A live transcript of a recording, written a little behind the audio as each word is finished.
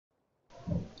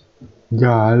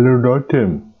Ja, hallo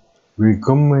Leute,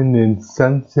 willkommen in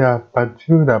Estancia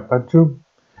Lapacho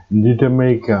in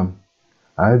Südamerika.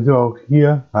 Also auch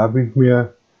hier habe ich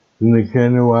mir so eine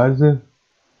kleine Oase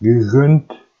gegönnt,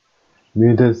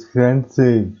 mir das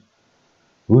kleinste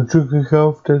Grundstück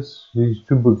gekauft, das ich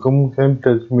zu bekommen kann,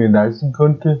 das ich mir leisten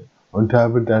konnte und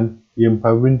habe dann hier ein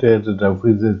paar Windräder drauf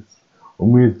gesetzt,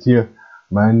 um jetzt hier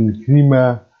meinen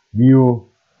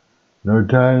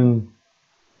bio-neutralen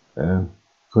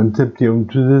Konzept hier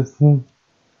umzusetzen.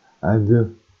 Also,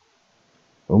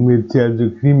 um jetzt hier also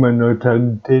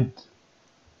Klimaneutralität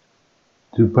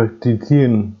zu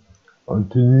praktizieren.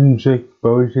 Und zu diesem Zweck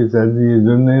baue ich jetzt also hier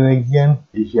Sonnenenergie an.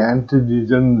 Ich ernte die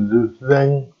Sonne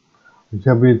sozusagen. Ich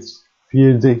habe jetzt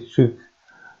 6 Stück,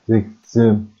 6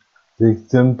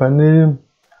 Sonnenpaneele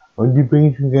und die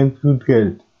bringen schon ganz gut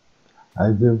Geld.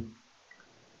 Also,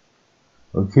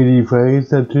 okay, die Frage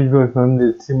ist natürlich, was man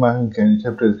jetzt hier machen kann. Ich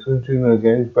habe das Grundstück noch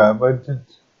gar nicht bearbeitet.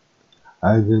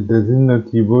 Also, da sind noch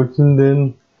die Wurzeln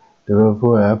drin. Da war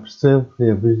vorher Abstrap.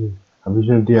 Hier habe ich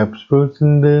noch die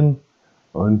Abswurzeln drin.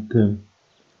 Und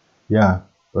ja,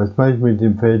 was mache ich mit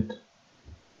dem Feld?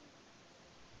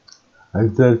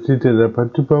 Also, da steht der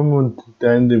Lapacho-Baum und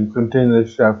da in dem Container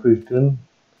schlafe ich drin.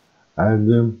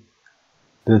 Also,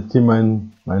 das ist hier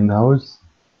mein Haus,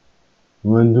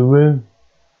 wenn man so will.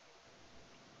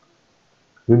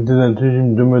 Könnte natürlich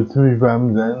im Sommer ziemlich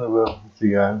warm sein, aber ist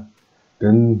egal.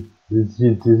 Dann ist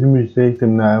hier ziemlich direkt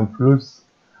im nahen Fluss.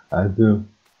 Also,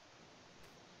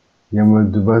 hier haben wir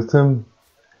so Wasser.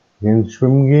 Hier kann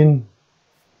schwimmen gehen.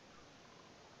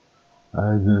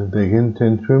 Also, da kann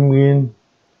ich schwimmen gehen.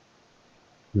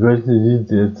 Ich weiß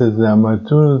nicht, ist das eine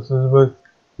Amazon oder sowas?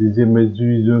 Sieht ja mit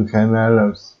wie so ein Kanal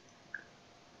aus.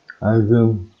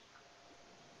 Also,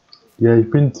 ja,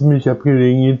 ich bin ziemlich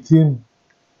abgelegen jetzt hier.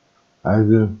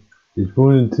 Also, ich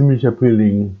wohne ziemlich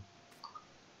abgelegen.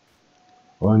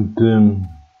 Und,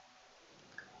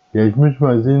 ja, ich muss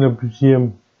mal sehen, ob ich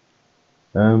hier,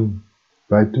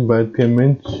 weit und weit kein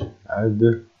Mensch, also,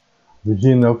 ob ich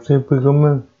hier einen Auftrag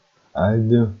bekomme.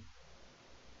 Also,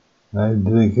 da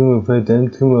können wir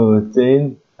vielleicht was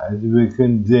sehen. Also, wir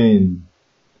können sehen.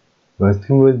 Was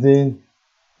können wir sehen?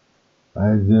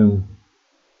 Also,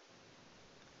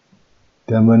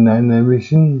 da haben wir einen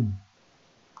erwischen.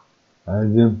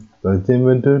 Also, was sehen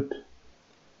wir dort?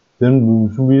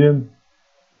 Sonnenblumen schon wieder.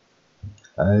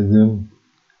 Also,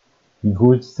 wie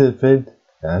groß ist das Feld?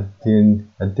 Hat der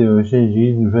wahrscheinlich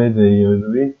Riesenfelder hier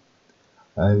unterwegs.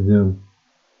 Also,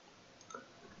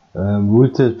 wo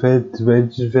ist das Feld?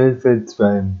 Welches Feld? Feld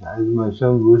 2. Also mal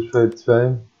schauen, wo ist Feld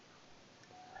 2?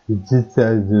 Ich sitze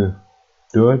also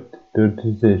dort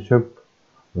ist der Shop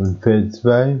und Feld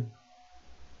 2.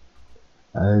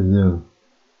 Also,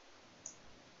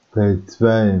 Feld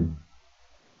 2.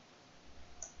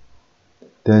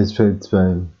 Da ist Feld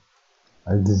 2.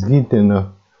 Also es geht ja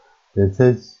noch. Das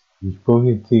heißt, ich brauche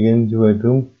jetzt hier gar nicht so weit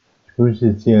rum. Ich muss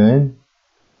jetzt hier rein.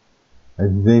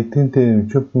 Also direkt hinter dem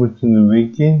Shop muss nur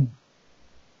weggehen.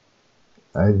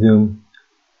 Also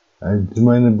zu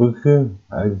meiner Brücke.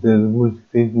 Also da muss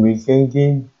ich den Weg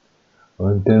gehen.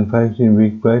 Und dann fahre ich den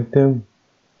Weg weiter.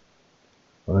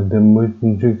 Und dann muss ich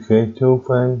ein Stück rechts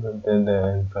hochfahren und dann da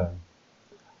reinfahren.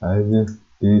 Also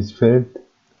dieses Feld.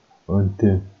 Und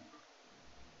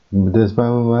das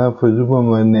machen wir mal, versuchen wir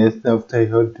mal den ersten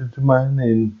Auftrag heute zu machen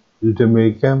in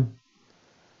Südamerika.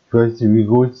 Ich weiß nicht, wie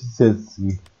groß ist das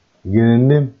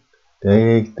Gelände? 3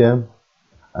 Hektar.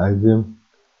 Also,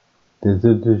 das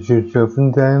sollte schon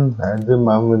schaffen sein. Also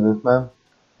machen wir das mal.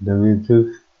 Dann wieder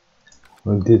zurück.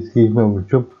 Und jetzt gehe ich mal auf den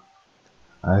Shop.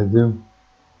 Also,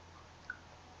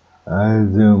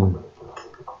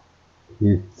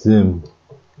 jetzt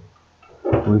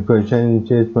muss ich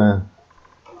wahrscheinlich erstmal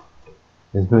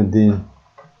den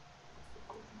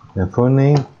da vorne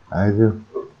hängen. Also,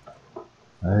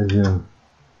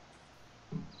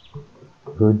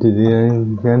 ich wollte den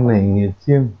eigentlich anhängen jetzt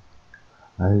hier.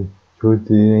 Also, ich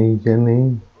wollte den eigentlich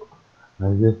anhängen.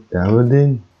 Also, da haben wir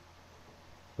den.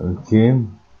 Okay.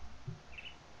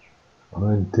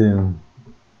 Und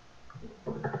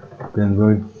dann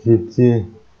wollte ich jetzt hier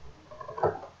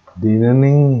den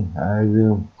anhängen.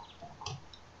 Also,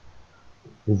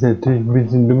 ist natürlich ein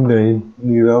bisschen dumm da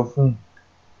hinten gelaufen.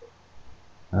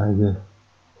 Also,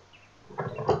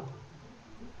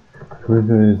 ich muss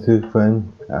nur jetzt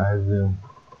zurückfahren. Also,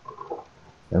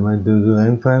 da mal so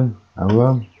reinfahren.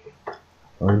 Aber,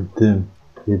 und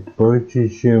jetzt bräuchte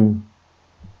ich,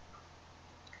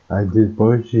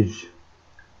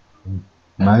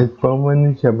 Mais brauchen wir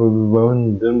nicht, aber wir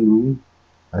brauchen Sonnenblumen.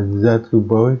 Also Saatgut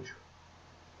brauche ich.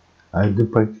 Also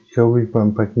praktisch kaufe ich mal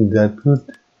ein Packen Saatgut.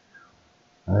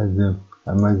 Also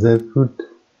einmal Saatgut.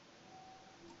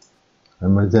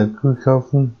 einmal Saatgut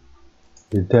kaufen,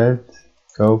 Details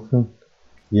kaufen,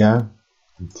 ja,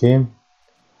 okay,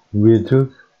 wieder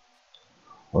zurück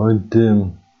und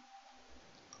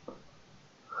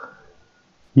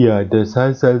ja, das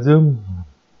heißt also,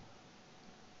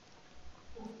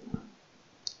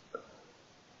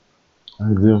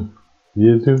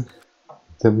 wieder zurück,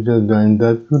 jetzt habe ich also ein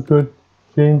Saatgut dort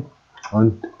stehen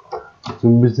und so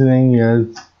ein bisschen eng, ja, das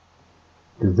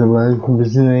ist aber alles ein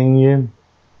bisschen eng hier,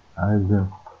 also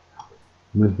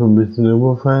müssen wir ein bisschen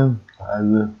rüberfahren,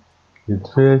 also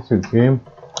jetzt vielleicht, okay,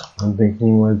 und dann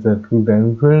können wir das gut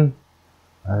einfüllen,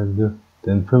 also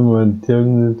dann füllen wir die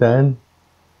Zirkel ein,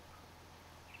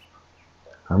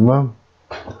 haben wir,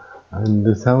 also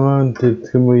das haben wir und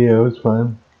jetzt können wir hier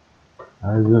ausfahren,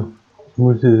 also ich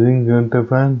muss jetzt links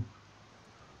runterfahren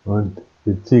und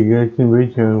jetzt hier gleich den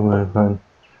Weg runterfahren,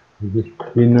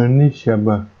 hier noch nicht,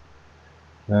 aber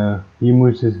hier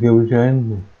muss es glaube ich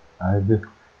rein, also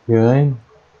hier rein,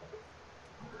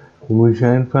 hier muss ich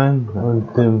reinfahren und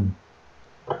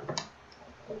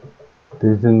das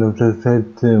ist dann auf das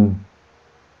Feld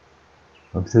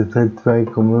 2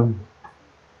 komme.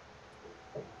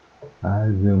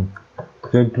 Also,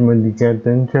 sollte man die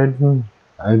Karte einschalten.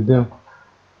 Also,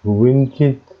 wo bin ich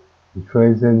jetzt? Ich fahre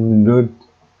jetzt dort.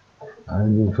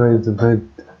 Also, ich fahre jetzt auf Feld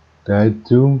 3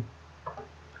 zu.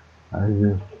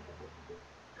 Also,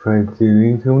 ich fahre jetzt hier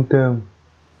links runter.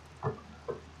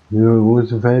 Nur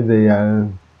große Felder, ja.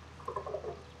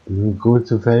 Das sind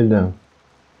große Felder.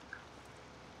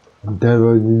 Und da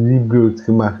wurde lieblos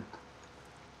gemacht.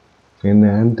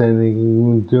 Keine Anteile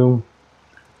und so.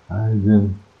 Also,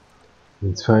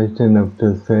 jetzt fahre ich dann auf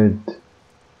das Feld.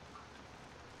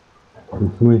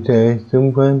 Ich muss da rechts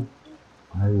umfahren.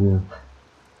 Also,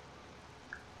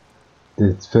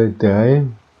 das Feld 3.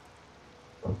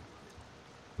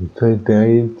 Das Feld 3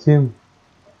 jetzt hier.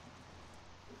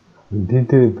 Und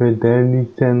hinter Feld 3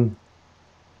 liegt dann,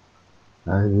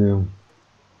 also,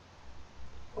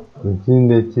 wir sehen,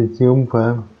 dass jetzt hier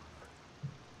umfahren.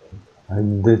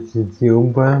 Also, das jetzt hier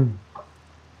umfahren.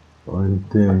 Und,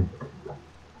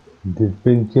 jetzt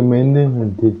bin ich am Ende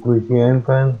und jetzt muss ich hier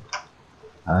einfahren.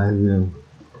 Also,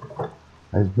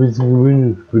 ein bisschen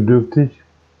gewöhnungsbedürftig.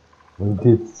 Und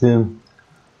jetzt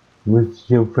muss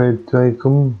ich auf Feld 2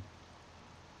 kommen.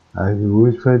 Also, wo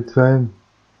ist Feld 2?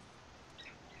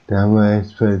 Da haben wir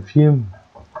erst Feld 4.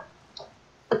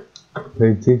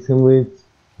 Feld 6 haben wir jetzt.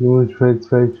 Hier muss Feld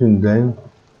 2 schon sein.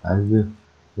 Also,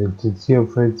 jetzt hier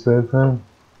auf Feld 2 fahren.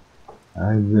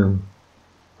 Also,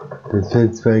 das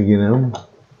Feld 2 genau.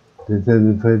 Das ist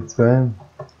also Feld 2.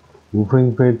 Wo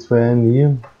fängt Feld 2 an?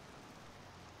 Hier.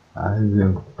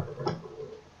 Also,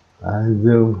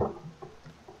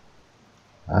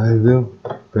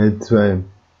 Feld 2.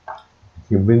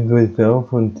 Ich bin gleich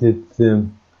drauf und jetzt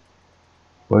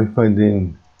brauche ich mal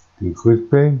den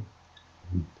Kursberg.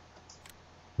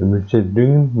 Da muss ich jetzt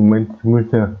düngen. Moment, ich muss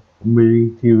ja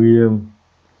unbedingt hier wieder,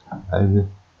 also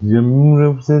die Sonnenblumen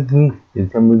draufsetzen.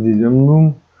 Jetzt haben wir die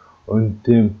Sonnenblumen und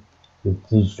jetzt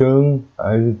die Steuerung,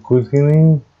 also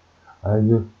Kursgelenk.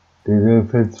 Also der soll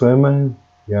Feld 2 machen.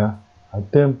 Ja,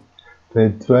 hat er.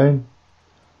 Feld 2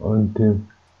 und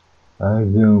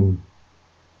also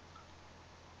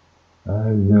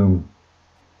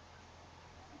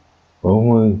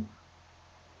brauchen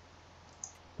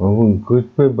wir einen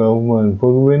Kursberg, brauchen wir ein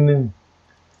Vorgewinde.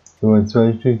 So mal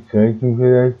 2 Stück reichen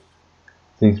vielleicht.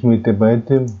 6 Meter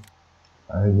Breite.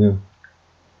 Also,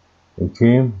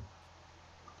 okay.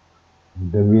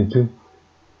 Und dann wird es.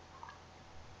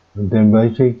 Und dann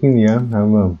beischecken, ja,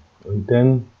 haben wir. Und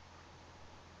dann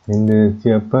hinter das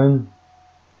hier abfahren.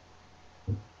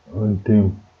 Und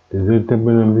das wird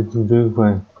aber noch ein bisschen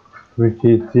zurückfahren. Ich möchte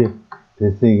jetzt hier,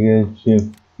 deswegen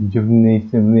nicht auf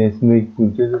den ersten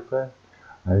Wegpunkt fahren.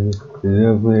 Also, das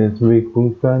soll auf den ersten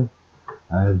Wegpunkt fahren.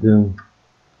 Also,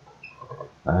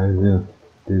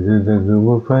 das soll da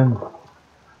rüberfahren.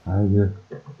 Also,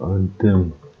 und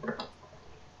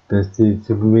dass die jetzt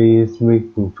auf dem ersten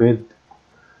Wegpunkt fährt.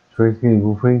 Ich weiß nicht,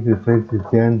 wo fängt das Feld jetzt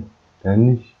hier an? Da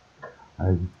nicht.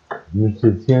 Also, ich muss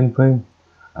jetzt hier anfangen.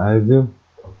 Also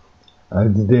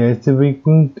der erste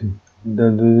Wegpunkt, da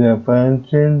du der Fahren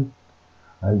stellen.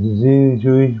 Also sehe ich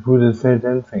ruhig, wo das Feld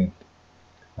anfängt.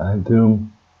 Also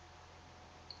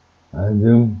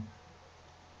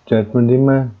startet man den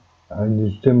mal, also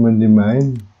stellt man den mal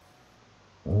ein.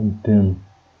 Und dann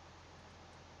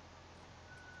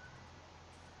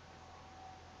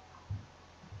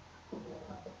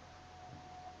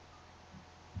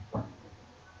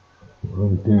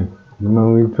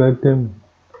machen wir jetzt weiter.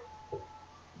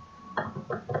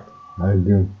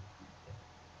 Also,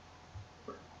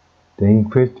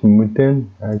 denk fest,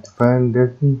 Muttern, als fahren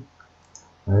lassen.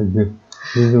 Also,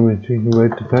 hier so mit zwischen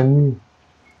weiter kann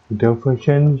geht auch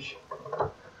wahrscheinlich.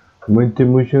 Manche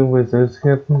muss ich irgendwas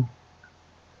ausklappen.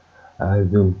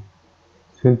 Also,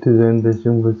 es könnte sein, dass ich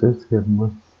irgendwas ausklappen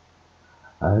muss.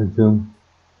 Also,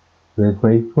 vielleicht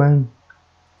mal ich mal.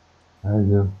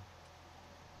 Also,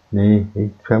 nee,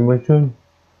 ich kann mal schon.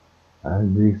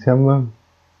 Also, ich kann mal.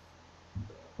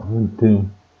 Und,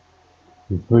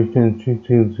 jetzt muss ich ein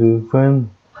Stückchen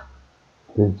zurückfahren,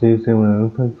 dass ich jetzt am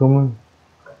Anfang komme.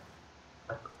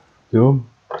 So.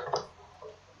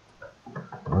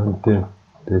 Und,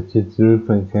 dass ich jetzt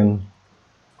zurückfahren kann.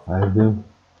 Also,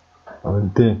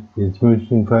 und, jetzt muss ich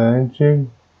den Fall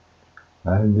einstellen.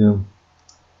 Also,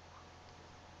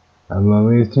 aber am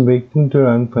nächsten Wegpunkt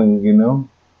anfangen, genau.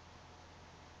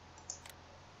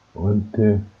 Und,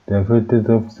 da fährt er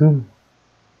drauf zu.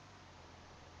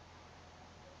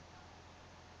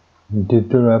 Und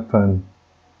jetzt soll er abfahren.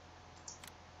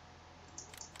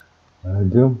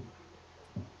 Also,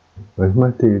 was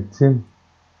macht er jetzt hier?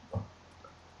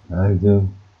 Also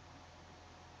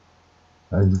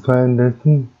fahren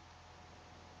lassen.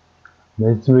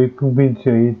 Nächsten Wegpunkt bin ich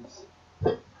ja jetzt.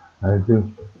 Also,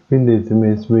 ich bin jetzt am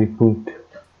nächsten Wegpunkt.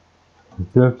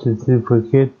 Es läuft jetzt nicht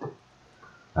verkehrt.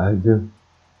 Also,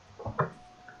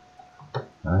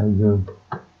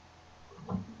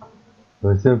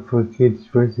 was läuft verkehrt?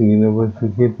 Ich weiß nicht genau, was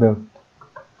verkehrt läuft.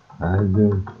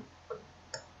 Also,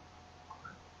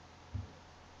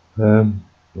 am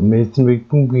nächsten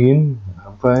Wegpunkt beginnen,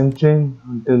 abfahren stellen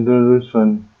und dann soll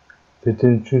losfahren. Bitte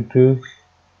ein Stück durch.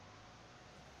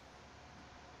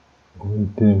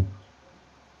 Und,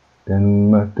 dann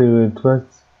macht er etwas.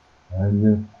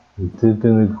 Also, jetzt zählt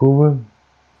er eine Kurve.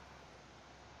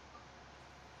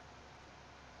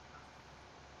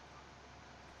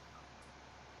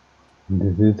 Und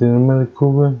jetzt zählt er nochmal eine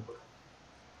Kurve.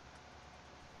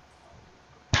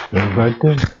 Dann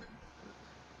weiter.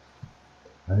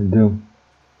 Also,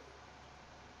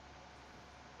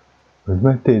 was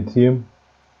macht er jetzt hier?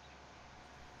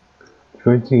 Ich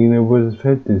weiß nicht genau, wo das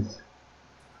Feld ist.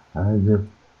 Also,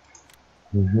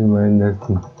 ich will mal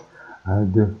lassen.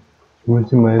 Also, ich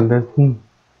muss ihn mal lassen.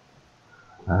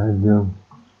 Also,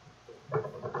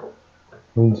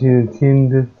 und hier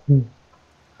setzen.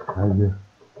 Also,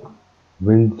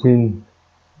 Benzin,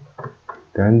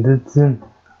 dann sitzen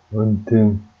und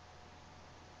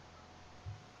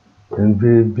dann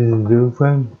will ich ein bisschen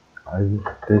durchfahren. Also,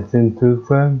 das sind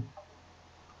durchfahren.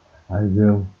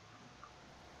 Also,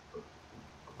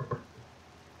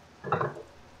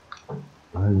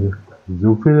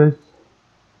 so vielleicht.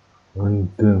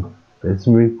 Und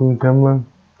letzten Wegpunkt haben wir.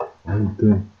 Und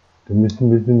dann müssen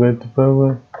wir ein bisschen weiter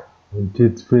fahren. Und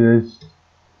jetzt vielleicht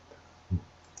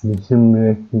nicht im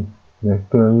nächsten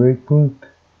Wegpunkt.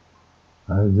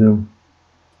 Also,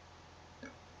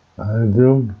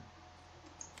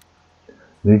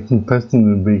 nächsten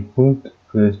passenden Wegpunkt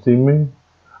für das Thema.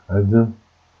 Also,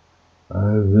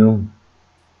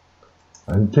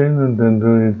 anstellen und dann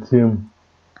soll jetzt hier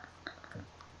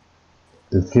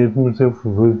das Geld muss ja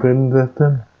verfolgt werden, sagt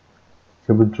er. Ich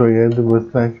habe zwar gerade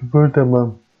was nachgefüllt,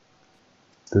 aber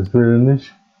das will er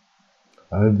nicht.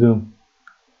 Also,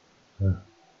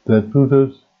 da tut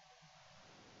es,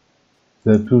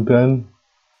 da tut an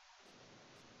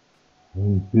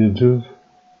und wieder durch.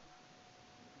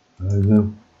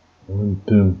 Also, und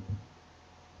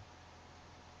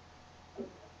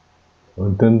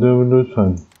dann sollen wir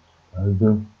losfahren.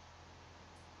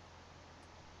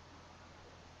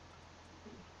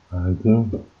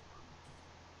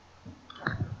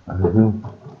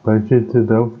 falls jetzt das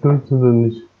auflöst oder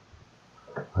nicht?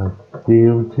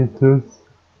 Hier geht's los.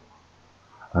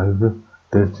 Also,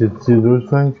 dass ich jetzt hier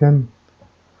losfahren kann.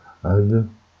 Also,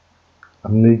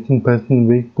 am nächsten passenden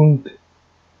Wegpunkt.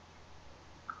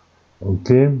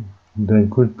 Okay, und dann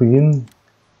kurz beginnen.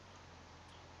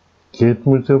 Geld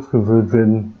muss aufgefüllt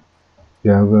werden.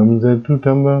 Ja, wir haben gesagt, gut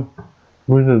haben wir. Ich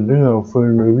muss das Ding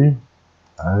auffüllen, oder wie?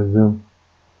 Also,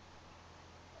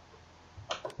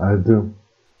 ich kann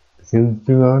das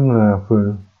Ding auch noch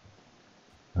nachfüllen.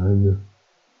 Also,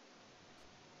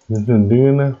 ich muss das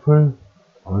Ding nachfüllen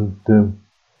und dann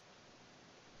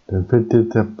fällt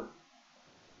jetzt ab.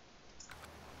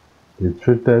 Jetzt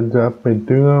fällt also ab mit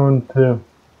Dünger und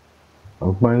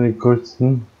auf meine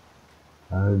Kosten.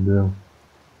 Also,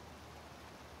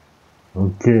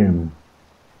 okay.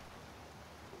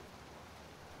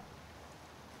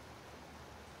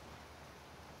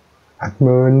 Hat man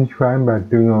aber nicht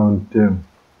vereinbart, Dünger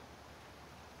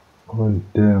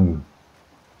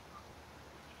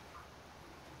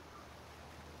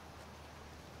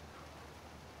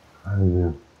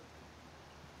also,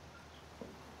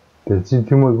 das sieht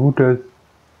schon mal gut aus,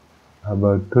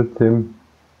 aber trotzdem,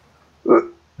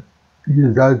 Hier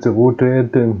ist also rote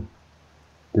Erde,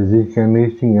 das ist kein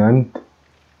richtiger Rand,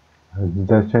 also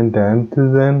das scheint der Rand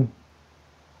zu sein.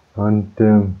 Und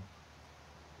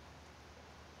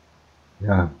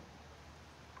ja,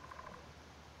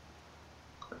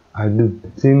 also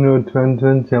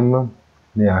 10:22 Uhr haben wir,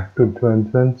 ne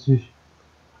 8:22 Uhr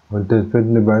und das wird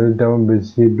eine Weile dauern, bis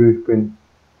ich hier durch bin.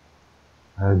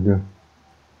 Also,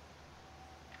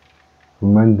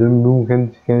 von meinen Sonnenblumen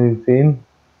kann ich gar nicht sehen.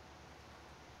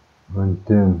 Und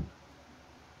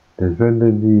das wird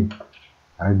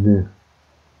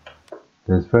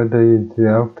das wird jetzt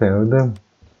der Aufteil, oder?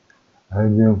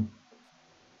 Also,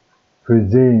 für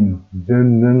Sehen,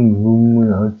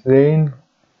 Sonnenblumen aussehen.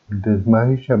 Und das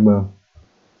mache ich, aber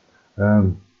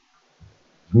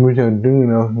ich muss auch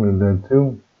düngen auch noch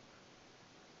dazu.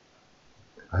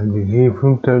 Also ich gehe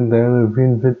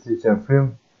 5.344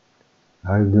 dafür.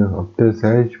 Also ob das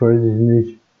reicht, weiß ich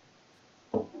nicht.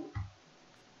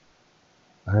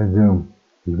 Also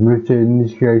ich möchte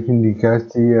nicht gleich in die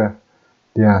Kaste hier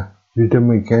der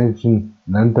südamerikanischen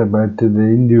Landarbeiter der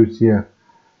Indios hier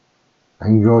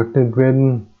eingeordnet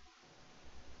werden,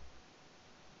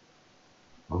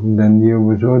 um dann hier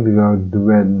übers Ohr gehauen zu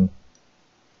werden.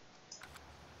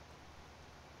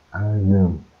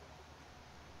 Also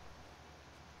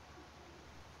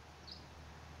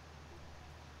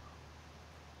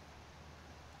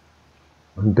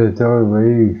und das dauert,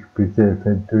 weil ich bis der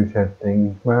Fett durch hat,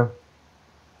 denke ich mal.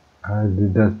 Also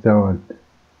das dauert.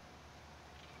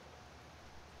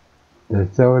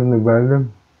 Das dauert eine Weile.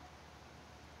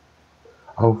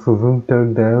 Auch für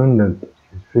 5.300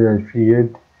 ist vielleicht viel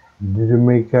Geld in diesem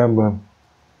Make-up,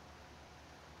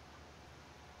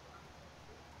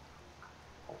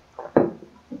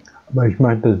 aber ich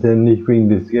mache das ja nicht wegen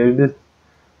des Geldes.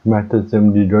 Ich mache das ja,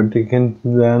 um die Leute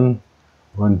kennenzulernen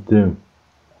und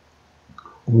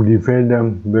um die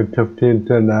Felderwirtschaft hier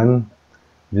zu lernen,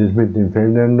 wie es mit den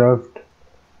Feldern läuft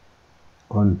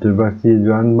und was die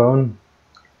so anbauen.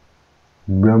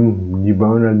 Die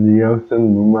bauen also die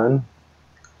Auslandblumen an,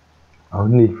 auch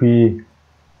nicht viel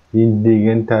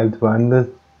intelligenter als woanders.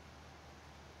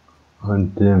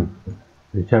 Und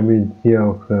ich habe jetzt hier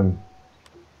auch,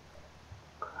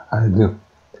 also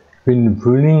ich bin im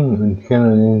Frühling und ich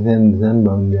kann auch nicht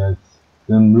anbauen, die als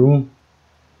Sonnenblumen.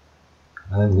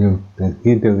 Also das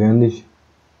geht doch gar nicht.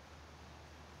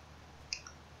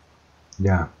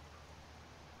 Ja.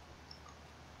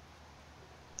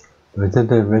 Was hat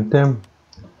das Wetter?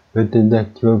 Wetter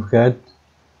sagt 12 Grad,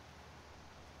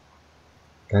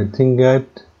 13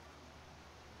 Grad.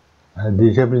 Also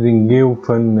ich habe den Geo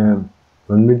von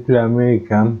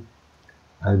Mittelamerika,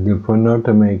 also von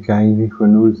Nordamerika eigentlich,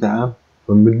 von USA,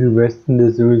 vom Mittelwesten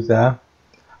des USA.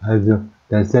 Also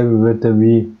dasselbe Wetter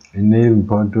wie in Leben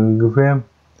ungefähr.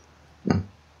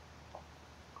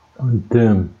 Und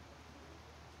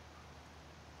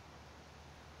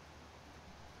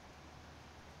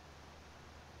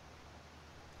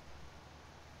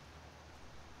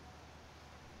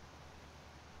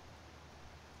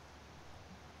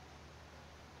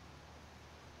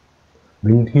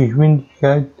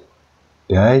Windgeschwindigkeit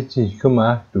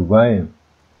 30,8 Dubai.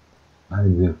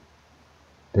 Also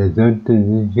der sollte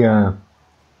sich ja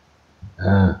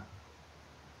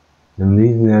im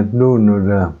nächsten Jahr lohnen,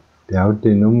 oder der haut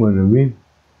den um, oder wie?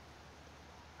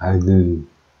 Also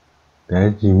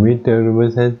 30 Meter oder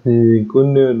was heißt die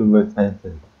Sekunde oder was heißt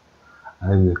das?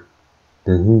 Also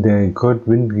das sind der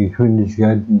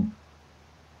Rekordwindgeschwindigkeiten.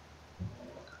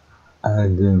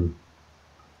 Also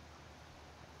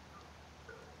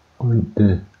und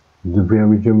so viel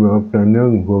habe ich überhaupt noch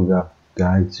nirgendwo gehabt,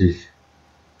 30.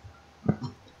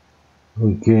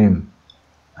 Okay,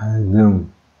 also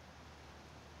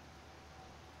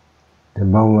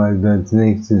dann bauen wir also als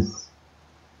nächstes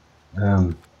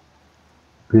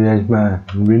vielleicht mal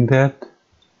ein Windrad.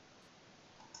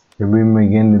 Ich habe immer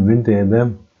gerne Windräder,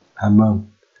 aber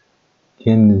ich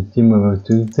kann das immer was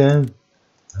zurückzahlen,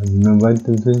 also noch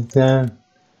weiter zurückzahlen.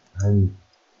 Also,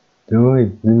 so,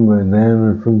 jetzt sind wir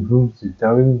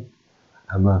 355.000,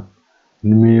 aber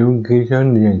 1 Million kriege ich auch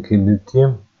nicht an Kredit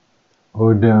hier.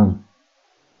 Oder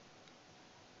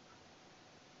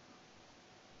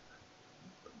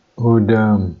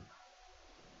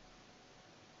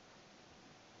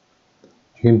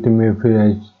ich könnte mir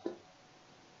vielleicht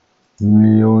 1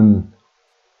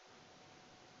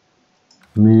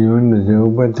 Million des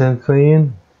Europa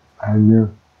transferieren. Also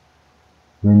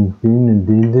wenn ich den und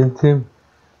den setze,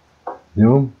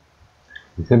 so,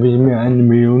 jetzt habe ich mir 1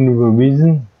 Million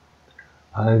überwiesen.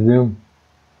 Also,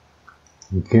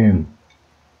 okay,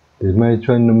 das mache ich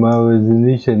zwar normalerweise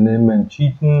nicht, dann nennt man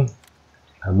Cheaten,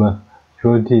 aber ich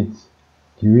wollte jetzt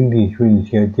die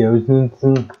Windgeschwindigkeit hier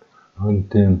ausnutzen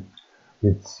Und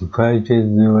jetzt fahre ich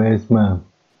jetzt so erstmal,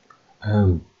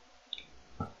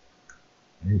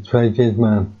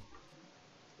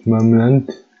 zu meinem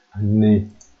Land, also nee,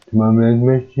 zu meinem Land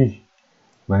möchte ich,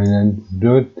 mein Land ist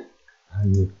dort,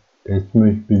 also das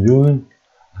möchte ich besuchen,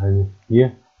 also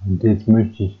hier, und jetzt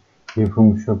möchte ich hier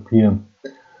vom Shop hier,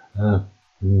 ja,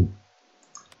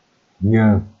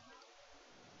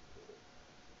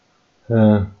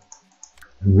 ein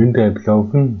Windrad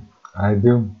kaufen,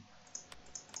 also,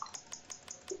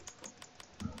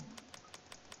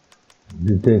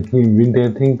 bis das hier ein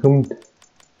Windrad hinkommt,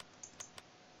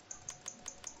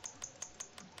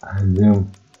 also,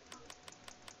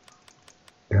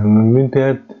 da haben wir ein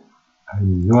Windrad,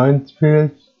 also so eins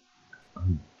vielleicht,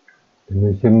 und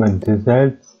dann ist jemand das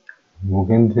Salz, wo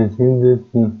kann ich das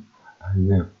hinsetzen,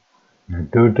 also, na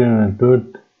tot,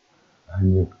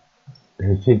 also,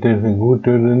 da steht das gut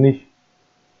oder nicht,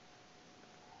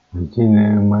 wenn ich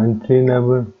ihn mal ansehen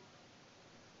habe,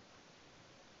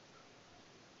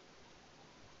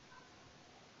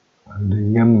 also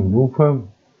hier am Ufer,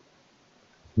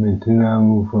 mit den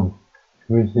am Ufer, ich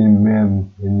möchte ihn mehr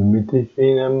in der Mitte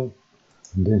stehen haben,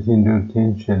 und das ihn dort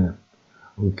hinstellen.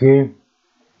 Okay,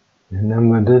 dann haben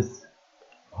wir das,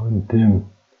 und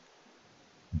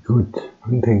gut,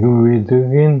 und dann können wir wieder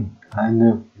zurückgehen,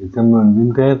 also, jetzt haben wir ein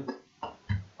Windrad,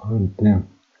 und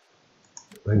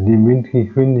bei den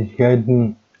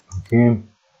Windgeschwindigkeiten, okay,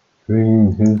 ich will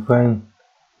ihn zurückfahren,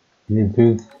 hier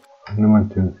zurück und nochmal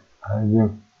zurück. Also,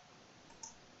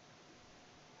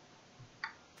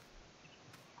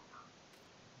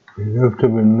 der läuft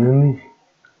aber noch nicht.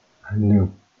 Also,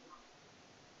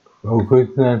 war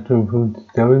kurz nach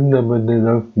 50.000, aber der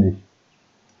läuft nicht.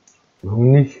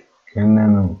 Warum nicht? Keine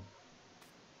Ahnung.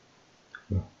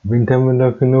 Wind haben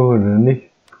wir doch genug, oder nicht?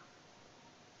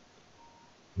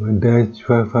 Und da ist die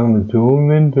Frage mit so hohem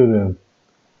Wind, oder?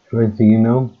 Ich weiß nicht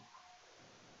genau.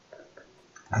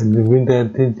 Also, Wind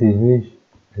rettet sich nicht.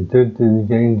 Er sollte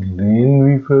sich eigentlich drehen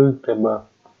wie verrückt, aber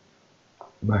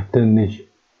macht er nicht.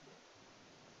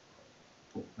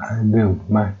 Also,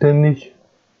 macht er nicht.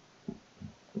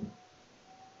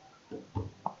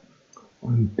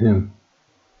 Und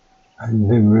also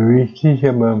der bewegt sich,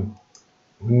 aber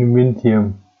ohne Wind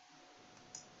hier.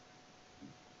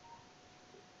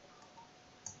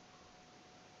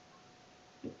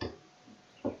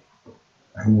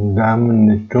 Also da haben wir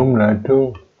eine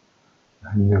Stromleitung.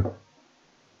 Also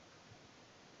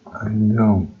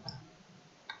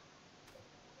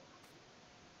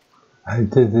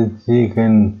das jetzt hier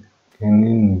kein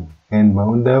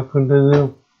bauen darf oder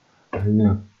so.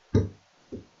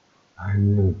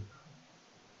 Also,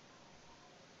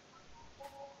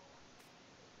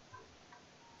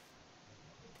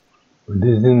 und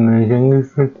das sind noch nicht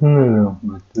angeschlossen, oder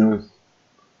was ist los?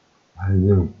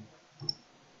 Also,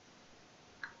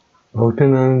 auf der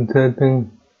anderen Seite,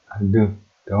 also,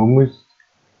 da oben ist,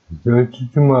 sollte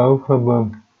schon mal auf, aber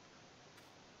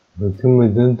was können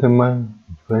wir sonst machen?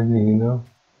 Ich weiß nicht genau.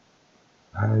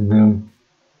 Also,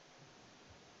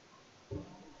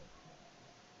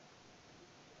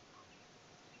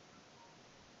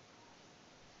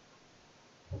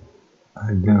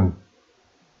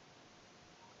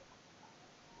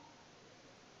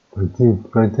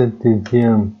 was hat jetzt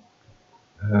hier,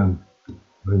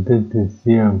 was hat jetzt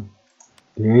hier,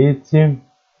 der jetzt hier,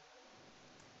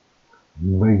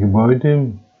 bei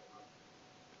Gebäude,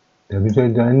 da habe ich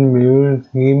heute 1 Million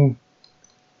gegeben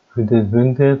für das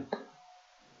Windrad,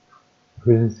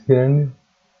 für das Kleine,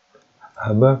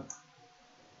 aber,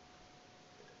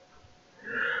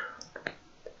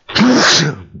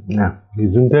 na,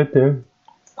 Gesundheit, ja.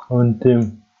 Und da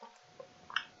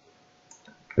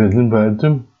sind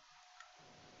wir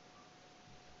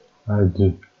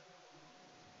also,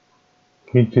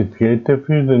 kriegt jetzt Geld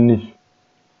dafür oder nicht?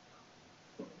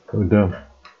 Oder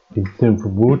gibt es ein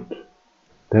Verbot?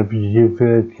 Darf ich hier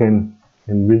vielleicht kein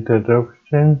Windrad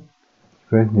aufstellen?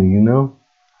 Ich weiß nicht genau.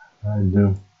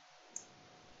 Also,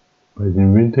 bei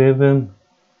den Windrädern,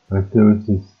 was los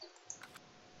ist.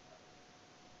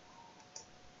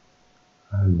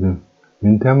 Also,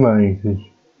 Wind haben wir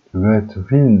eigentlich sogar zu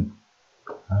viel.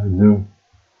 Also,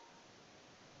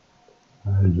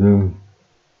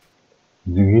 so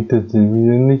geht das jetzt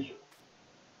wieder nicht.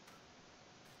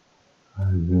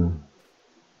 Also,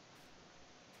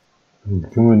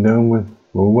 jetzt können wir da irgendwas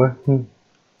beobachten.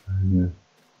 Also,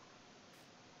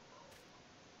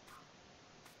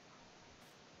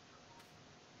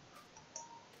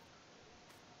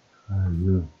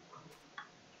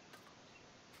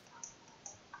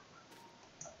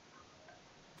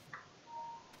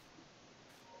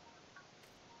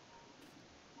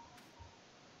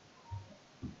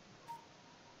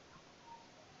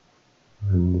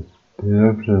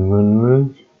 läuft das mal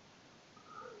nicht.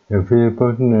 Ja, vielleicht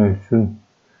brauchen wir schon ein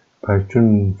paar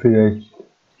Stunden, vielleicht,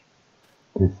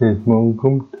 dass jetzt morgen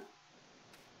kommt.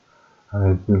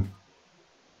 Also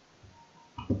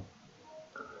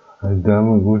da haben wir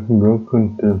einen großen Block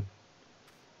und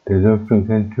der läuft schon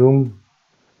kein Turm.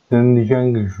 Ist dann nicht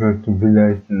angeschlossen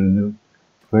vielleicht oder so.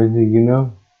 Ich weiß nicht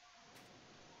genau.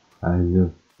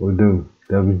 Also, oder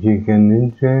darf ich hier keinen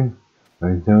hinstellen,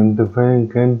 weil es da unterfallen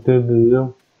könnte oder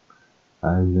so.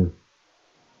 Also,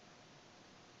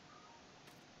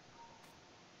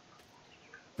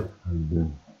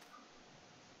 also.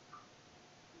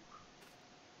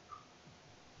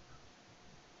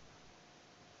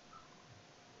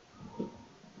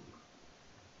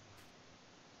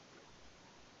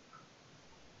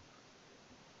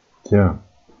 Tja,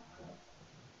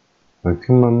 was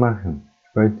kann man machen?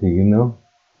 Ich weiß nicht genau.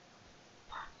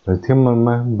 Was kann man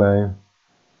machen bei,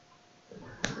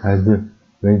 also,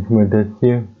 wenn ich mal das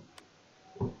hier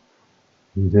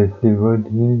wollte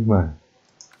ich nicht machen.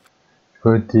 Ich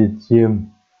wollte jetzt hier,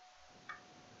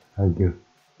 also,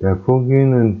 davor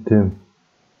gehen und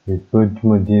jetzt wollte ich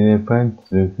mal den F1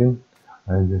 drücken.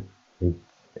 Also, jetzt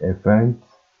F1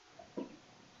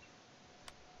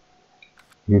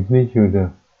 geht nicht,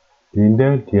 oder? Den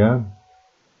dort, ja.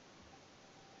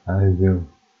 Also,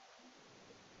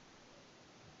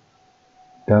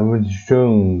 da wird die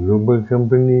Steuerung Global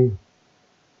Company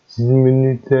dieses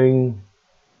Menü zeigen.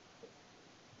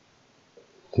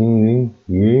 Ding links,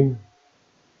 je.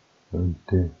 Und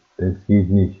das geht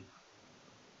nicht.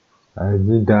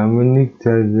 Also, da haben wir nichts,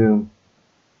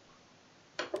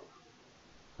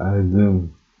 also,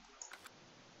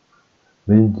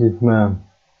 wenn ich jetzt mal,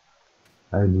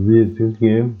 also wieder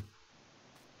zurückgehe,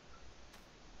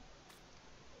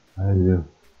 also,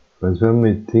 was war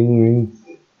mit Ding links?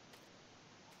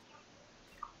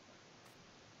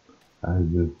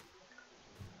 Also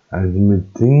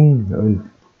mit Ding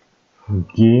und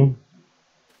G,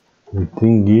 mit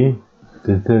Ding G,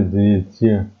 das ist also jetzt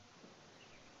hier.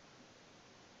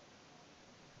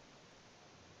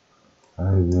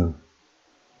 Also,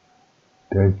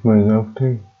 da ist mein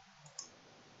Auftrag.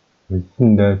 Was ist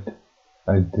denn das?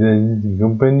 Also, das ist die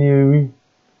Kompanie irgendwie.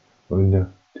 Und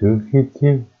zurück jetzt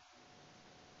hier.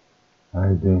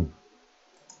 Also,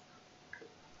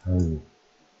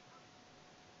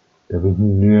 da wird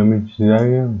eine dynamische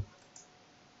Lage.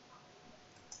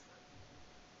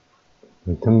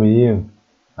 Was haben wir hier?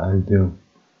 Also,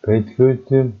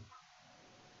 Feldgröße,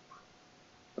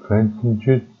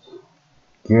 Pflanzenschutz,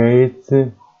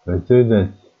 Geräte, was soll das?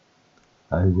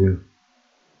 Also,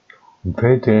 ein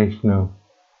Feldrechner.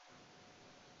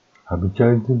 Habe ich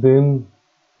also drin.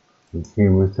 Okay,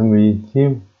 was haben wir jetzt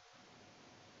hier?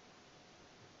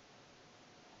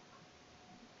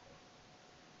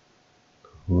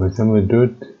 Was haben wir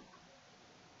dort?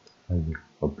 Also,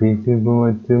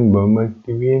 Objektinformation, Baum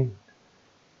aktivieren,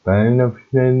 Ballen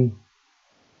abschneiden,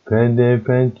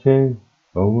 Pferdehilfe einstellen,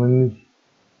 brauchen wir nicht.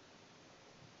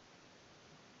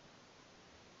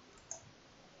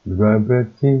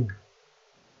 Überplatzieren,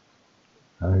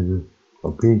 also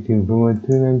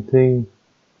Objektinformation anzeigen,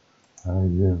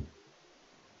 also,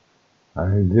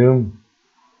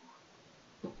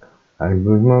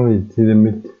 was machen wir jetzt hier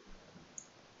damit?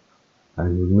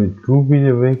 Also mit Q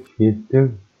wieder weg, jetzt.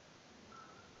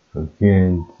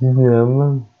 Okay, diesen haben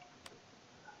wir.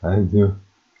 Also,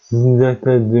 diesen sagt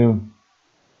also,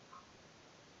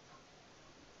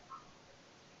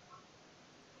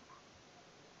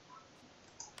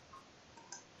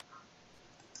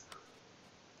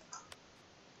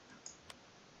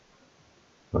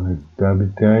 und da habe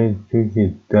ich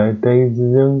drei Tage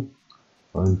zusammen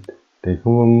und da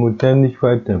kommen wir momentan nicht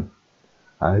weiter.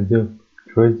 Also,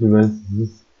 ich weiß nicht, was es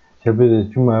ist. Ich habe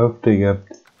das schon mal öfter gehabt.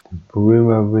 Das Problem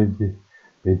war mit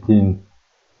den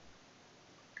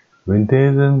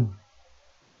Windrädern.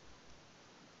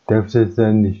 Darf das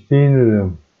dann nicht stehen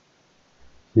oder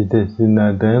steht das so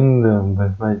nah dran oder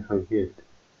was mache ich verkehrt?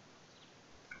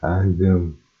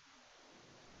 Also,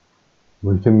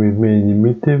 muss er mit mir in die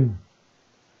Mitte?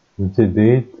 Muss er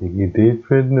gedreht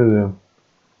werden oder?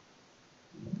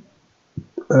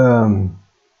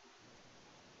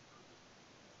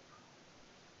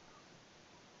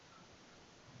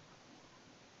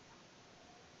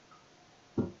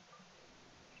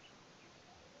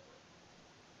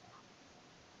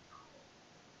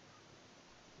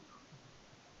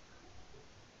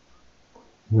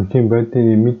 Muss ich den Ball in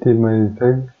die Mitte meines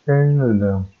Feldes stellen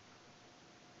oder?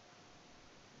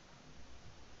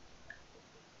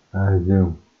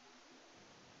 Also,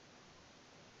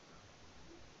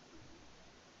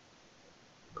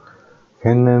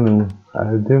 keine Ahnung.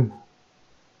 Also,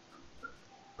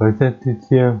 Was hat jetzt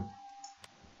hier?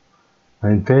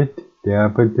 Ein Feld, der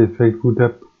arbeitet das Feld gut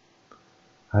ab.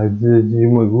 Also das sieht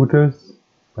immer gut aus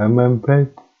bei meinem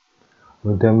Feld.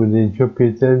 Und dann mit den Job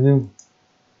jetzt also.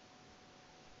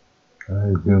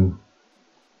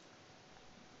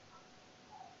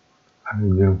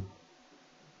 Also.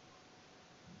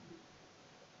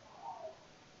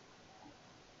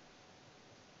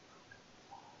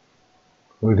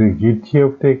 Oder geht hier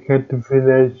auf der Kette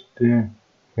vielleicht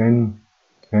kein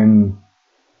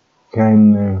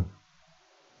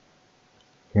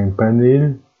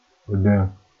Panel?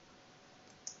 Oder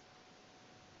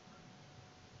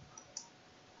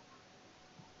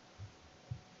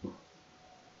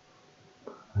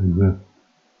also wir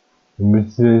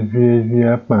müssen das vielleicht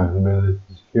wieder abmachen, wenn das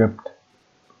nicht klappt.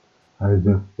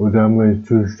 Also, oder haben wir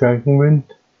zu starken Wind?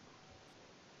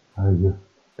 Also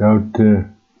laut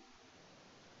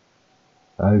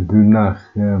also nach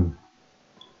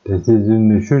dass er so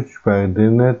eine Schutzsperre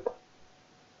drin hat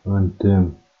und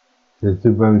dass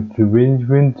du bei zu wenig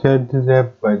Wind schaltet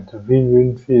ab, bei zu viel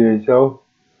Wind vielleicht auch,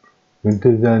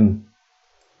 könnte sein,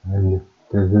 also,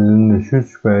 dass er so eine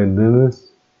Schutzsperre drin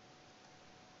ist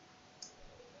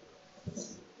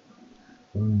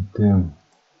und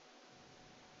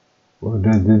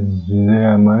oder das ist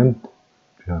sehr meint,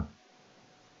 ja.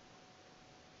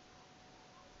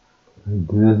 Und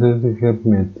das hat geklappt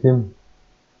mit dem,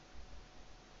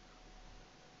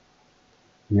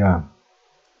 ja.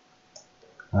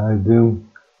 Also,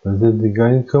 was hätte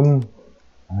reinkommen?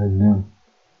 Also,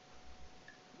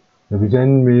 habe ich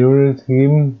 1 Million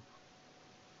gegeben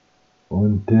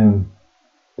und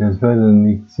das war dann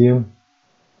nichts hier.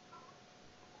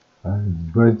 Also,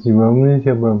 ich weiß nicht warum nicht,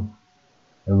 aber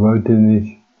er wollte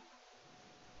nicht.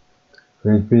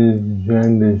 Vielleicht bin ich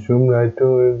an der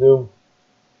Stromleitung oder so.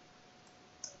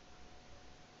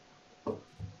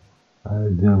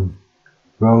 Also, wir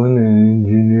brauchen einen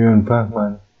Ingenieur und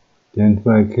Fachmann, der uns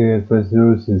mal erklärt, was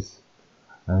los ist.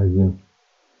 Also,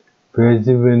 vielleicht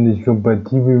sind wir nicht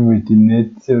kompatibel mit dem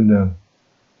Netz oder.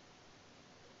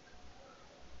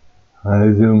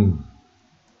 Also,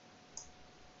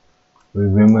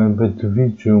 wir haben einfach zu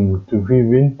viel Strom, zu viel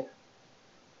Wind.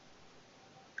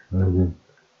 Also,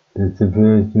 dass er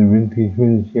vielleicht eine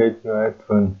Windgeschwindigkeit nur hat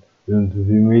von so und so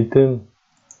viel Metern.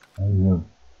 Also,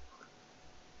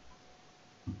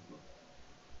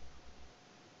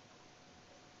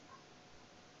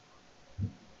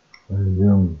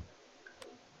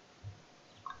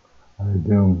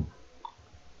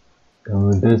 kann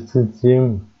man das jetzt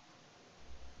sehen?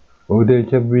 Oder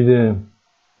ich habe wieder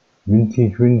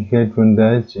Windgeschwindigkeit von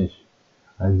 30.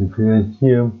 Also vielleicht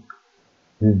hier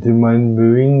sind meine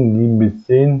Bewegungen 7 bis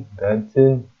 10,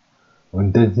 13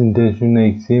 und das sind ja schon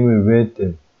extreme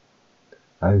Werte.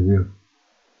 Also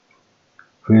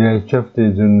vielleicht schafft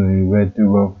er so eine Werte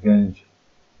überhaupt gar nicht.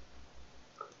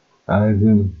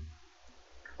 Also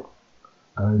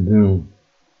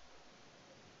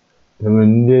wenn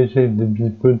man niederschlägt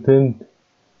 70%,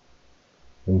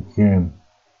 okay,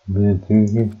 wieder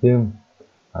zurückgegeben.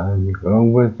 Also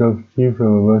irgendwas läuft schief,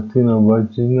 aber was genau weiß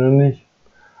ich noch nicht.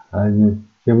 Also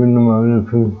ich habe nochmal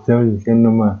 150.000, ich kann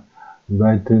nochmal einen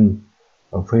weiteren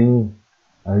aufhängen,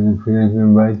 also vielleicht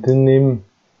einen weiteren nehmen,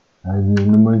 also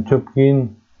nochmal in den Job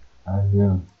gehen,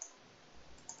 also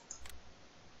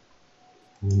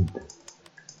und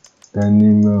dann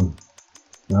nehmen wir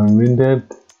noch ein Windrad,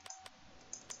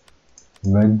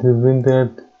 ein weiteres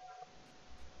Windrad,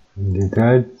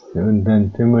 Details und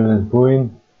dann ziehen wir das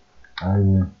wohin,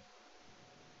 also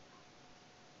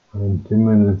dann ziehen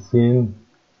wir das hin.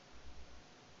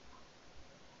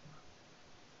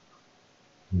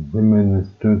 Dann ziehen wir das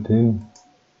dorthin.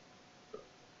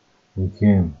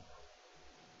 Okay.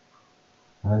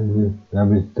 Also, da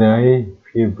habe ich 3,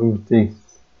 4, 5, 6,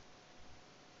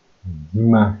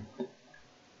 7, 8.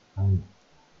 Also,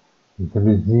 jetzt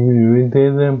habe ich 7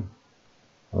 Windräder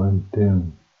und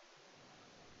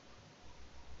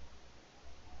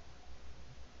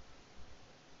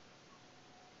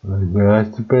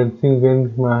Garagenplätzchen kann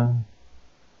ich machen.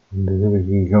 Und das habe ich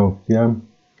gekauft, ja.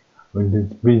 Und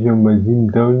jetzt bin ich schon bei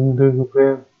 7.000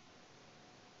 ungefähr.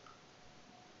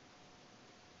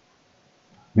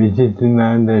 Bin ich jetzt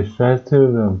nah an der Straße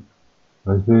oder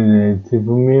was will der jetzt hier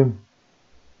von mir?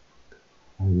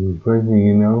 Also ich weiß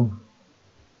nicht genau,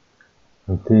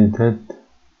 was der jetzt hat.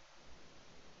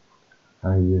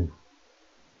 Also,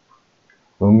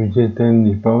 warum ich jetzt dann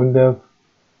nicht bauen darf?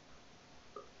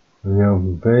 Oder auf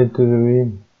dem Feld oder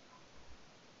wie?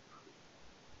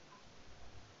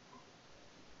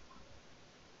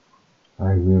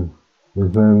 Also,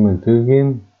 müssen wir mal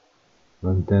zurückgehen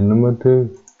und dann nochmal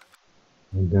zurück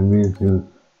und dann wieder zurück.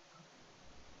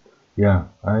 ja,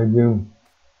 also,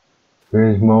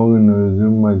 vielleicht morgen oder so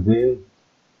mal sehen.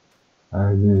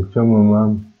 Also, schauen wir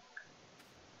mal.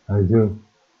 Also,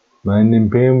 mein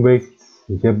Imperium wächst.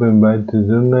 Ich habe ein bald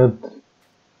 100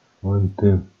 und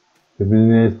ich habe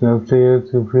den ersten Aufsteller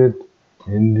geführt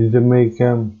in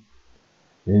Südamerika,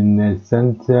 in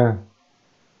Estancia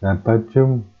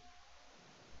Lapacho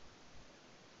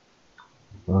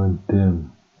und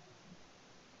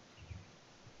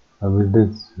aber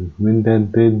das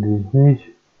Windrad dreht sich nicht.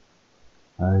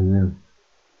 Also,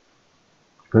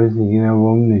 ich weiß nicht genau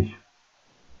warum nicht.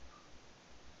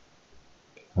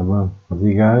 Aber ist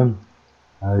egal.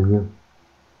 Also,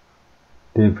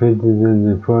 der fährt es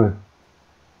also voll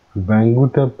die Beine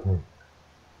gut ab.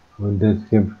 Und das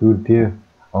gibt gut hier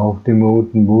auf dem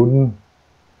roten Boden.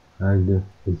 Also,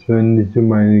 das war nicht so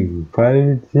meine Fall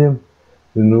jetzt hier.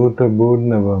 So ein roter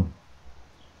Boden, aber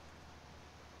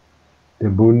der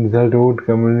Boden ist halt rot,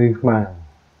 kann man nichts machen.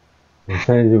 Das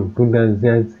heißt, aufgrund des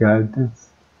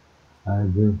Herzgehaltes.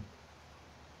 Also,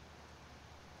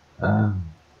 ah,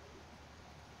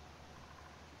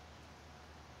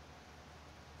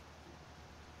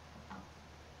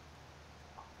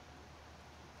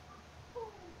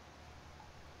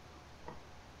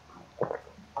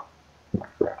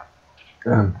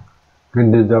 ah.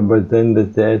 Könnte es aber sein,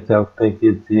 dass der erste Auftrag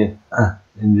jetzt hier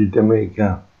in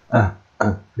Südamerika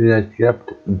vielleicht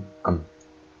klappt.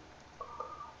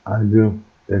 Also,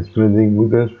 dass wir den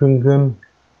gut ausführen können.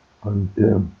 Und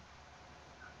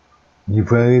die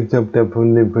Frage ist, ob da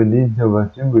von dem Verdienst noch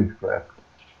was übrig bleibt.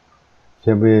 Ich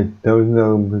habe jetzt 1000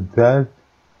 Euro bezahlt,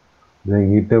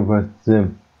 dann geht da was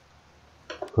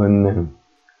von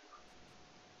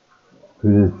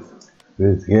für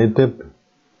das Geld ab.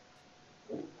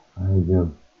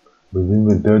 Also, wo sind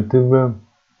wir dort drüber?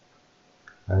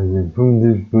 Also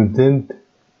 75%,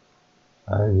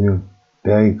 also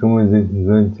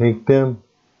 3,26 Hektar,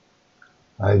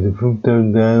 also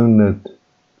 5300.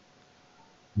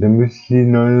 Da müsste ich die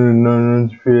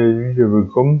 999 vielleicht wieder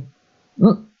bekommen.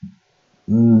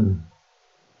 Und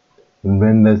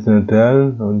wenn das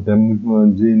neutral, und dann muss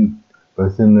man sehen,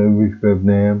 was dann übrig bleibt.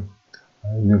 Naja,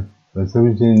 also, was habe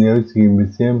ich denn hier ausgegeben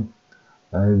bisher?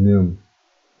 Also,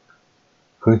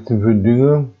 Kosten für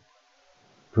Dünger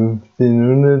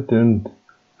 1500 und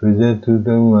für Saatgut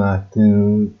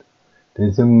 1800. Das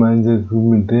ist im Einsatz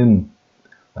gut mit drin.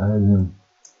 Also,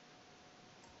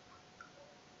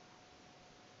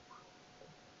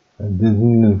 das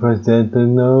sind dann fast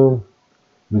 3000 Euro,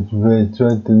 müssen vielleicht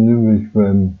 2000 übrig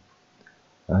bleiben.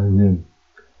 Also,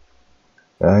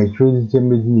 ja, ich will es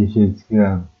damit nicht jetzt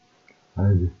klar.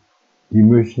 Also, die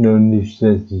möchten auch nicht,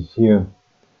 dass ich hier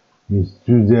mich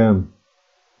zu sehr,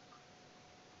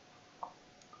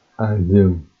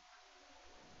 also,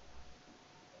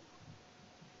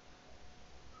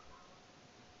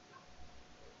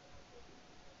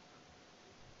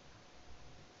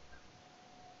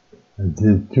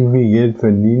 zu viel Geld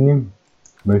verdiene,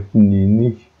 möchten die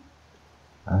nicht.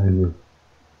 Also,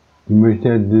 die möchten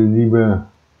also lieber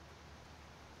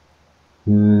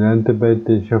eine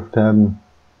Landarbeiterschaft haben,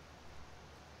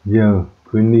 die ja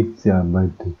für nichts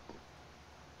arbeitet.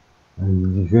 Also,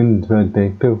 die können zwar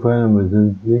Traktor fahren, aber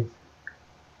sonst nichts.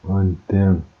 Und,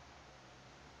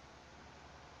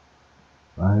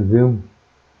 also,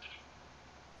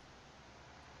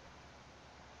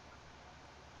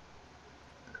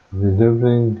 das ist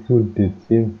eigentlich gut jetzt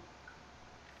hier.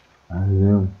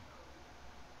 Also,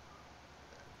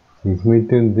 6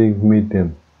 Meter und 6 Meter.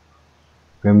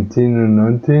 Wir haben 10 und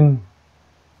 19.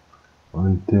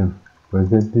 Und,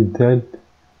 was hat die Zeit?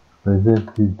 Was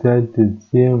hat die Zeit jetzt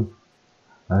hier?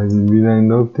 Also, wie lange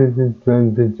läuft das jetzt?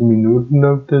 42 Minuten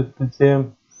läuft das bisher.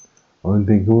 Und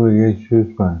dann können wir gleich Schluss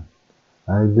machen.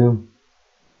 Also,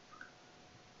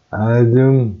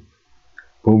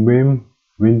 Problem,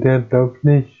 Winter läuft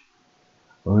nicht.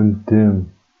 Und,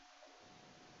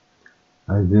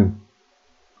 also,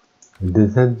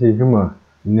 das hat sich gemacht.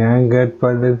 In der Hangard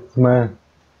war letztes Mal,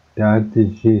 da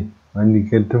waren die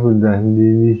Kartoffelsachen, die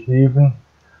nicht liefen.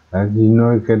 Da hat sich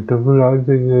neue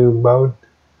Kartoffelhäuser gebaut,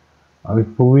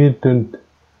 ausprobiert und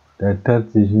da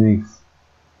tat sich nichts.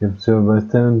 Ich habe zwar was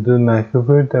dann so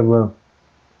nachgefüllt, aber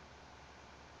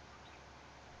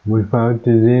muss man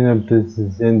heute sehen, ob das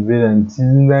ist entweder ein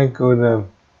Zielen lag oder,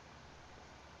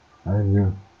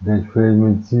 also, dass ich vielleicht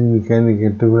mit Zielen keine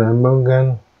Kartoffeln anbauen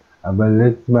kann. Aber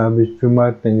letztes Mal habe ich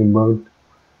Tomaten gebaut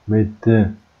mit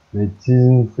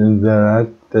Seasons und Salat,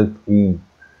 das ging.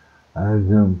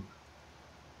 Also,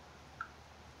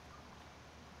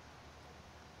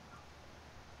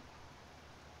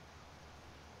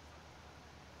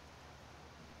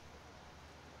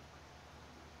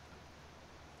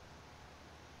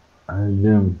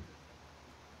 Also,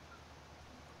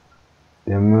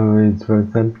 der haben wir jetzt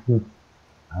verstanden.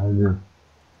 Also,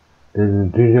 das ist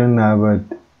natürlich eine Arbeit.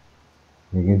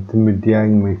 Da geht's mit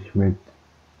Jagen mich mit.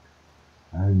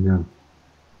 Also,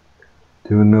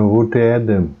 so eine rote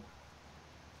Erde.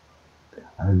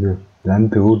 Also,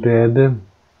 Land, rote Erde.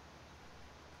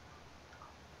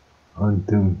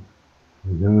 Und, was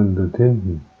haben wir dort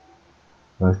hinten?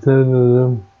 Wasser oder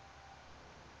so?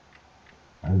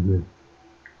 Also,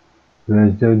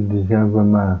 vielleicht sollte ich einfach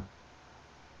mal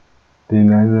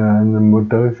den einen oder anderen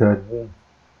Motor schalten.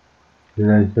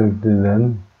 Vielleicht sollte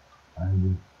dann,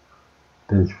 also,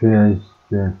 das vielleicht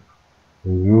der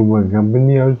Uber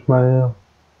Company ausmache.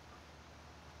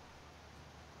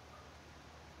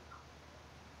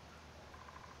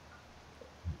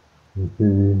 Das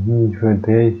ist nicht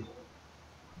verträgt.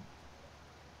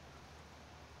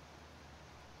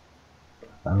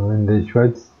 Aber in der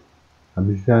Schweiz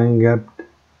habe ich einen gehabt.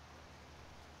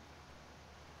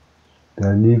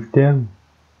 Da lief der.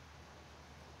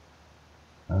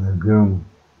 Also,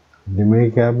 in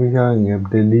Amerika habe ich einen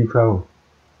gehabt, der lief auch.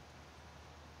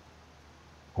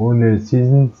 Ohne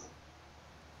Seasons.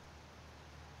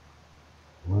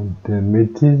 Und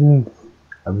mit Seasons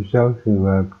habe ich auch schon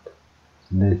gehabt.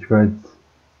 In der Schweiz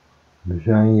habe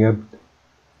ich einen gehabt.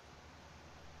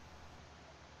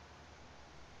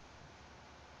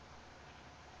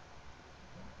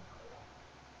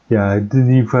 Ja, also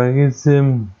die Frage ist,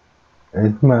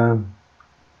 erstmal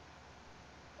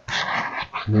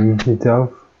nehme ich jetzt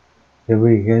auf. Ich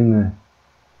habe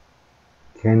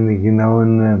keine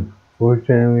genauen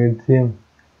Vorstellungen jetzt hier,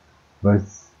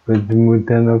 was ich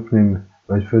momentan aufnehme,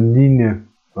 was ich verdiene,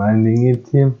 vor allen Dingen jetzt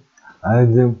hier.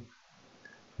 Also,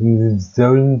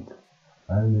 50.000,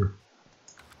 also,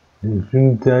 in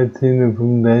Stundenzeit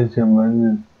 10:35 am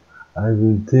Ende, also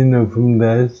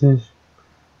 10:35,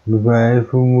 bei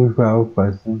 11 Uhr muss man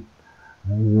aufpassen.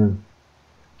 Also,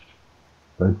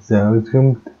 was da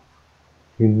rauskommt,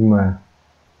 geht mal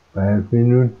bei 11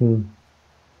 Minuten.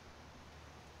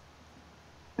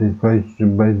 Das war ich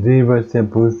bei dem, was der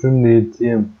pro Stunde jetzt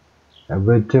hier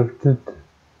erwirtschaftet.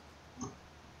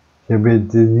 Ich habe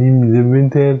jetzt 7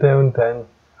 Windräder und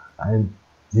ein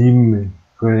 7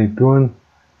 Kollektoren,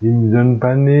 7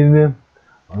 Sonnenpaneele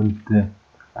und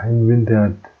ein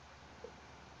Windrad.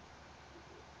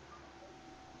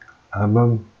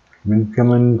 Aber Wind kann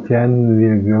man nicht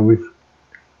ernten, glaube ich.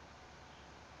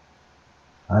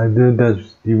 Also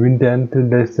die Windernte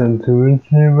lässt dann zu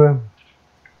wünschen über.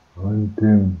 Und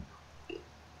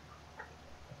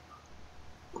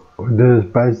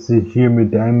das beißt sich hier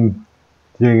mit einem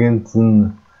der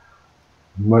ganzen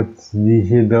Mods, die ich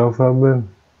hier drauf habe,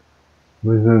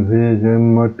 muss man vielleicht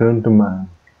einen Mod drunter machen.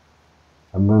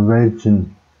 Aber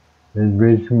welchen? Mit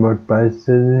welchem Mod beißt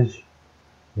er sich?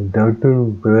 Mit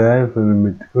Autobereich oder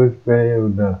mit Kurzplay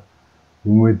oder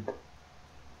womit?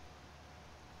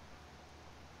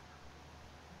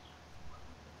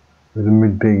 Oder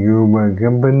mit der Global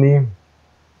Company?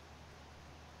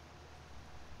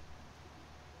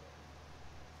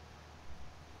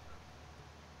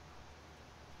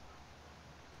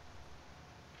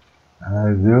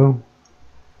 Also,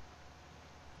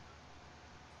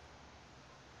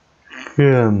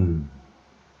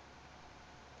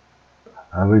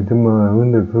 aber jetzt haben wir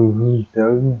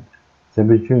 155.000. Jetzt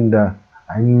habe ich schon da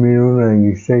 1 Million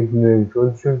eingesteckt in das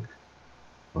Grundstück.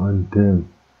 Und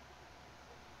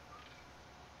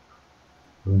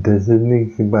das hat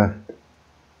nichts gebracht.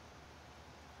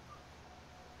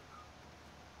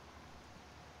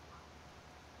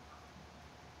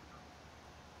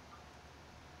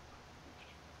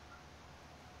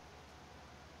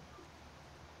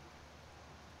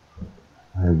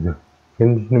 Also,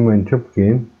 kann ich nur meinen Job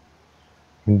gehen?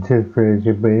 Kann ich das vielleicht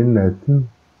reparieren lassen?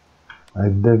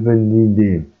 Also, das war die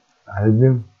Idee.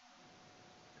 Also,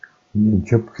 in die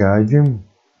Jobgarage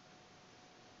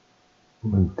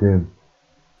und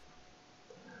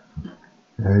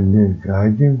die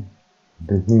Garage,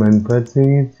 das ist mein Fahrzeug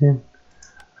jetzt hier.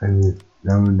 Also,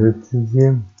 da haben wir das jetzt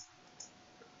hier.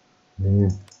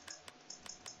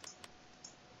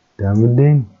 Da haben wir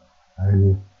den.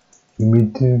 Also, die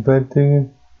Mietfahrzeuge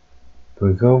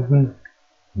verkaufen.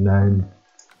 Nein,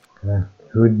 ja,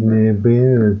 ich würde eine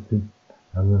reparieren lassen,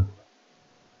 aber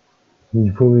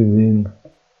nicht vorgesehen.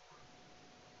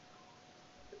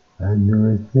 Also,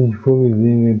 es ist nicht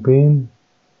vorgesehen reparieren.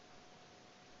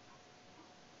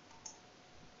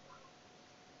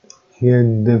 Hier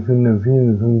dafür nur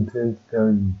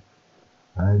 54.000.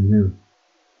 Also,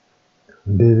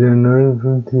 und der soll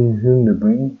 59 Stunden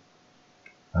bringen,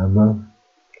 aber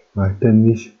macht er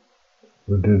nicht.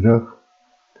 Oder doch,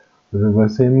 oder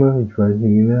was immer, ich weiß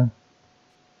nicht genau.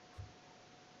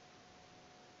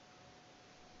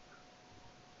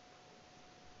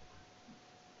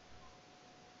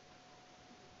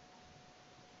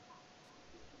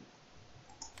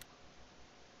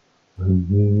 Und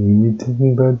die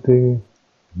niedrigen Beiträge,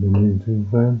 die niedrigen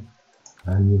Fallen,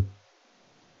 also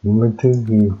Nummer 5,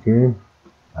 okay,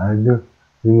 also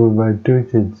sind wir bald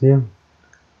durch jetzt hier,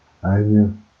 also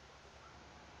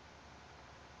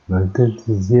was das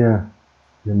ist hier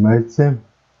der Meister,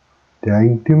 der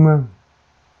Eigentümer,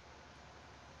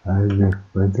 also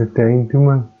was ist der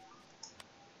Eigentümer?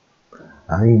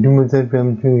 Eigentümer sagt, wir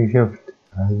haben es schon geschafft,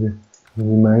 also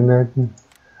die Einheiten,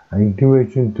 Eigentümer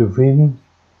ist schon zufrieden,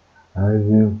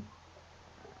 also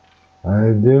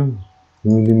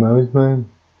nur die Maus machen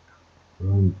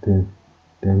und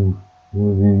dann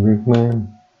muss ich ihn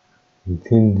wegmachen. Wir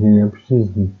können den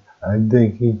abschließen. Also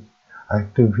kriege ich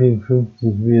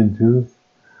 854 wieder zurück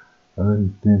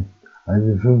und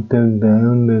also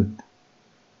 5300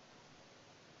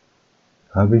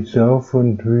 habe ich drauf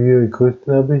und wie viel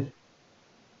Kosten habe ich?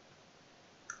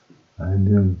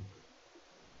 Also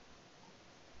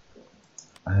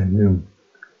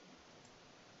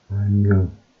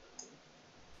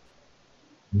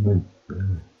mit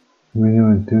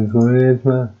Minimum jetzt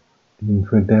mal den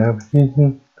Vertrag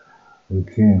abschließen.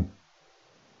 Okay,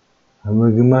 haben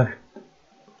wir gemacht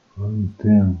und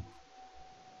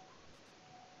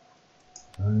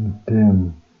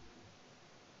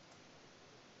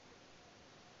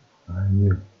also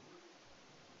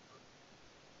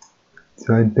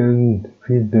 2000,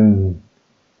 4000.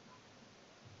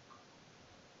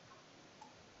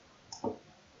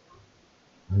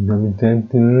 Und da habe ich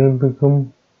 1300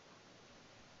 bekommen.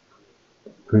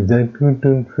 Für Saatgut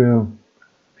und für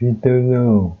 4000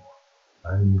 Euro.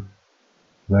 Also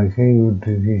war kein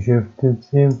gutes Geschäft jetzt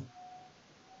hier.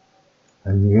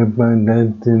 Also ich habe mal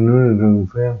 1300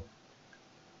 ungefähr.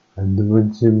 Also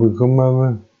was ich bekommen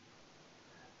habe,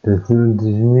 das lohnt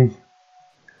sich nicht.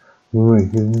 Nur mal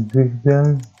Kredit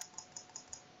zurückzahlen.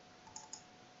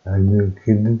 Also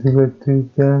Kredit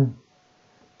zurückzahlen.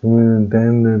 Dann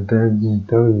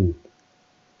 330.000.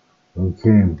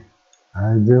 Okay.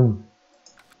 Also,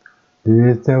 den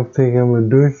ersten Auftrag haben wir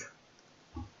durch.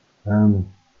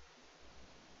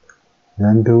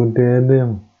 Landroute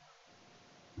Erde.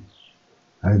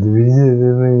 Also diese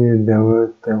Sendung hier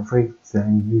dauert perfekt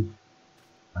eigentlich.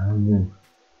 Also,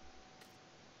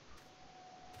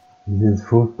 dieses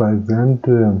fruchtbare Land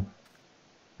oder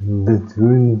das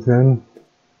grüne Land.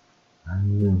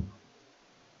 Also,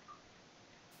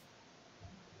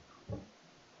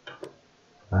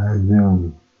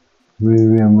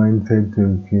 wie wir mein Feld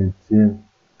jetzt hier.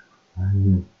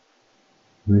 Also,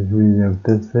 müssen wir auf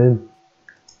das Feld.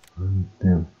 Und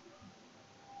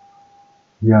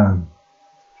ja,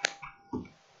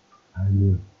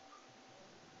 also,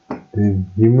 das sehen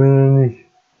wir noch nicht.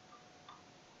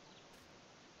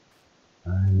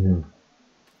 Also,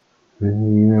 ich weiß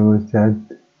nicht genau, was der hat.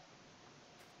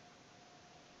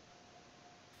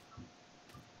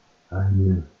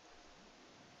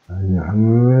 Also haben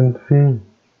wir ganz viel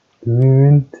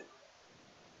Wind,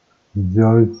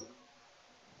 Salz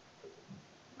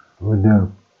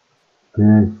oder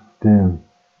vielleicht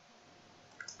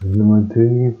Nummer 2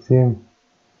 gibt es hier.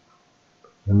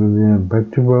 Dann haben wir einen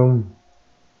Batschebaum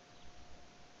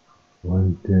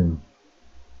und dann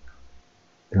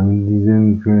haben wir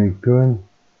diese Korrekturen.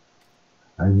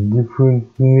 Also die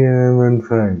funktionieren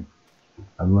einwandfrei.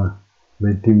 Aber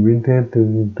mit dem Winter, das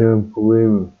ist da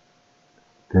Probleme.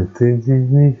 Das dreht sich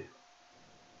nicht.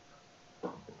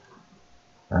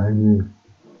 Also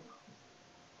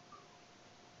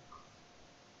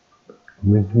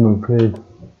müssen wir vielleicht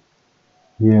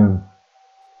hier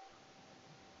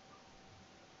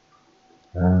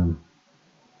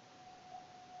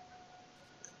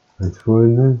was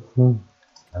vorsetzen.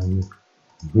 Also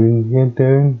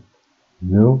Grünkette,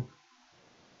 so.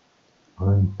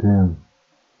 Und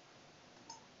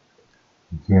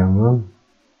ja, wir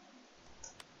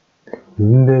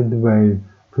sind jetzt bei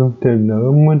 5000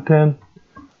 Euro momentan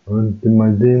und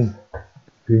mal sehen,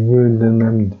 wie wir dann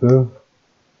haben 12,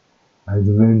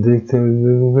 also wenn 6000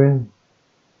 ungefähr,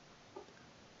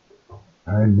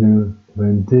 also bei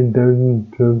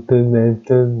 10.000, 12.000,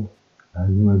 11.000,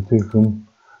 also mal zukommen,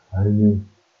 also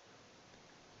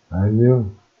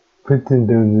 14.000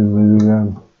 wir sogar,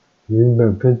 wir sind bei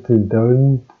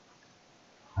 14.000,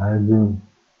 also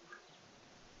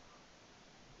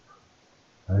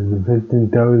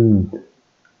 14.000,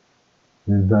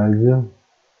 das war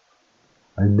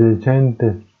also es scheint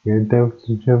das Geld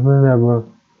aufzuschaffen, aber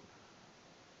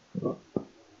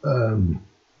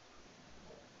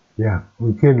ja,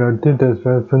 okay Leute, das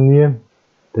war's von mir.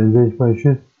 Dann sag ich mal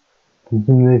Tschüss, bis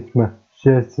zum nächsten Mal.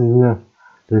 Tschüss,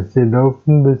 dass wir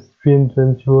laufen bis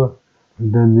 24 Uhr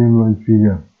und dann sehen wir uns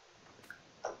wieder.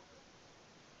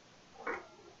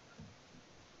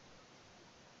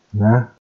 Na?